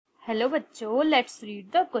Hello बच्चों, let's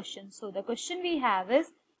read the question. So the question we have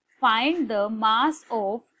is find the mass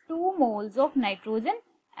of 2 moles of nitrogen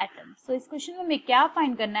atom. So इस question में हमें क्या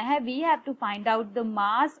find करना है? We have to find out the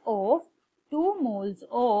mass of 2 moles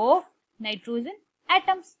of nitrogen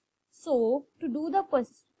atoms. So to do the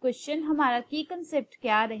question हमारा key concept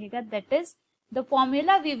क्या रहेगा? That is the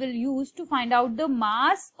formula we will use to find out the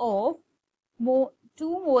mass of 2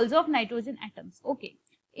 moles of nitrogen atoms. Okay,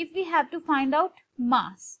 if we have to find out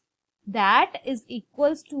mass, that is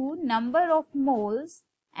equals to number of moles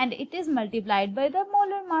and it is multiplied by the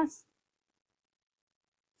molar mass.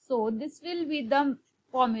 So this will be the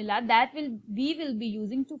formula that we will be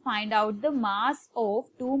using to find out the mass of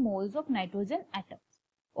 2 moles of nitrogen atoms.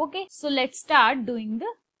 Okay, so let's start doing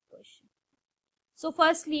the question. So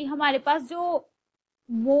firstly हमारे पास जो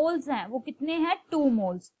moles हैं वो कितने हैं? 2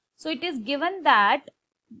 moles. So it is given that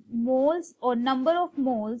moles or number of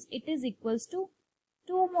moles it is equals to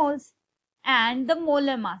 2 moles and the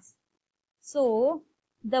molar mass. So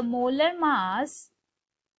the molar mass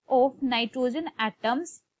of nitrogen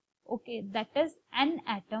atoms, okay, that is an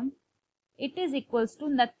atom, it is equals to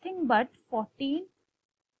nothing but 14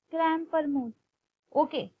 gram per mole.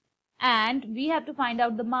 Okay, and we have to find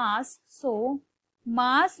out the mass. So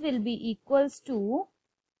mass will be equals to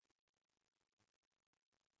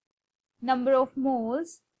number of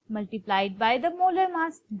moles multiplied by the molar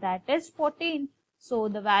mass, that is 14. So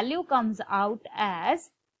the value comes out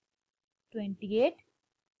as 28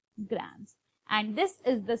 grams. And this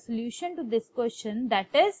is the solution to this question,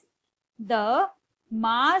 that is the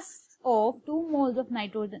mass of 2 moles of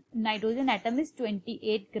nitrogen atom is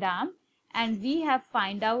 28 gram, and we have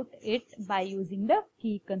find out it by using the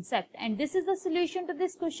key concept. And this is the solution to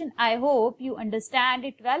this question. I hope you understand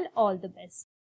it well. All the best.